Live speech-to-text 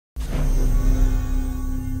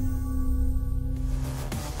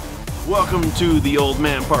Welcome to the Old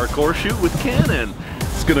Man Parkour Shoot with Canon.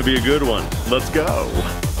 It's gonna be a good one. Let's go.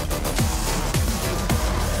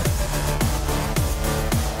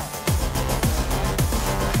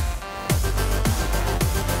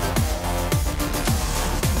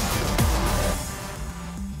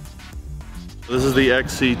 This is the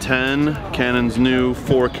XC10, Canon's new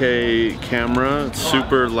 4K camera. It's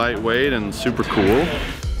super lightweight and super cool.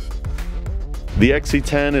 The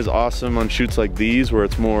XC10 is awesome on shoots like these where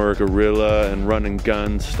it's more guerrilla and run and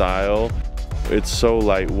gun style. It's so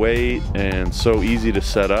lightweight and so easy to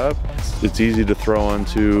set up. It's easy to throw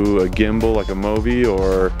onto a gimbal like a MōVI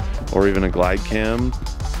or even a glide cam.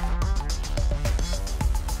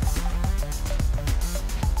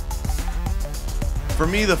 For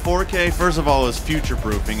me, the 4K, first of all, is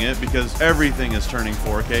future-proofing it because everything is turning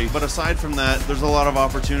 4K. But aside from that, there's a lot of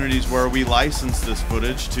opportunities where we license this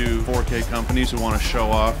footage to 4K companies who want to show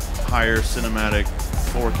off higher cinematic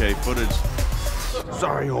 4K footage.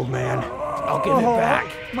 Sorry, old man. I'll give it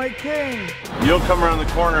back. My king. You'll come around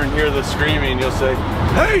the corner and hear the screaming. You'll say,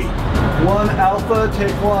 "Hey!" One alpha,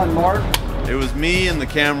 take one, Mark. It was me and the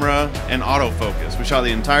camera and autofocus. We shot the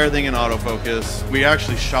entire thing in autofocus. We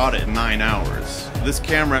actually shot it in 9 hours. This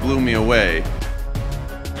camera blew me away.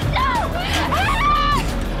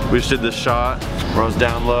 We just did this shot where I was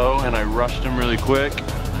down low and I rushed him really quick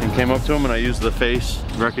and came up to him and I used the face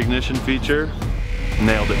recognition feature.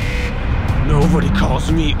 Nailed it. Nobody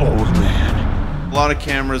calls me old man. A lot of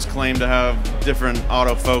cameras claim to have different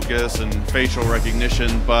autofocus and facial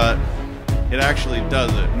recognition, but it actually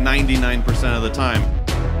does it 99% of the time.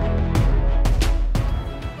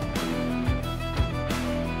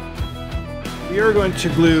 We are going to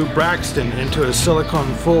glue Braxton into a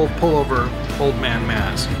silicone full pullover old man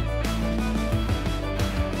mask.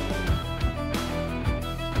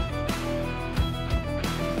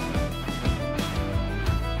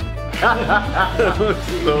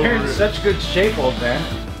 You're in such good shape, old man.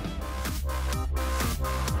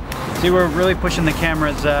 See, we're really pushing the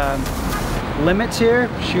camera's limits here,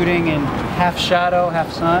 shooting in half shadow,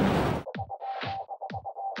 half sun.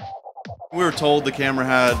 We were told the camera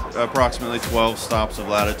had approximately 12 stops of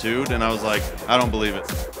latitude, and I was like, I don't believe it.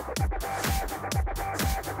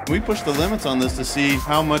 We pushed the limits on this to see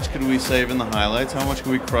how much could we save in the highlights, how much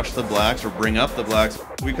could we crush the blacks or bring up the blacks.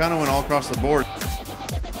 We kind of went all across the board.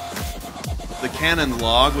 The Canon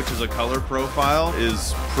log, which is a color profile,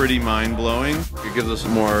 is pretty mind-blowing. It gives us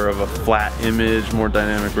more of a flat image, more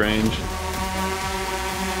dynamic range.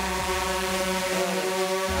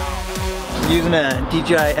 Using a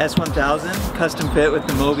DJI S1000 custom fit with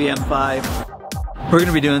the MōVI M5. We're going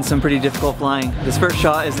to be doing some pretty difficult flying. This first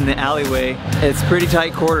shot is in the alleyway. It's pretty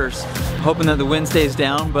tight quarters. Hoping that the wind stays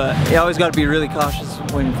down, but you always got to be really cautious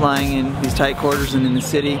when flying in these tight quarters and in the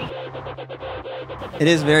city. It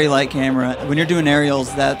is a very light camera. When you're doing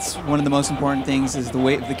aerials, that's one of the most important things is the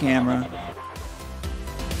weight of the camera.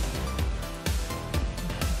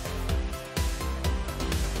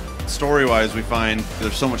 Story-wise, we find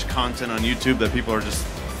there's so much content on YouTube that people are just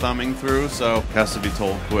thumbing through, so it has to be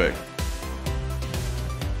told quick.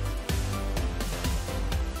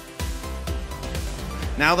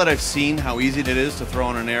 Now that I've seen how easy it is to throw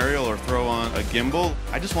on an aerial or throw on a gimbal,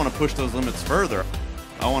 I just want to push those limits further.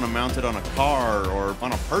 I want to mount it on a car or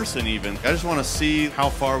on a person even. I just want to see how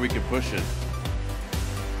far we could push it.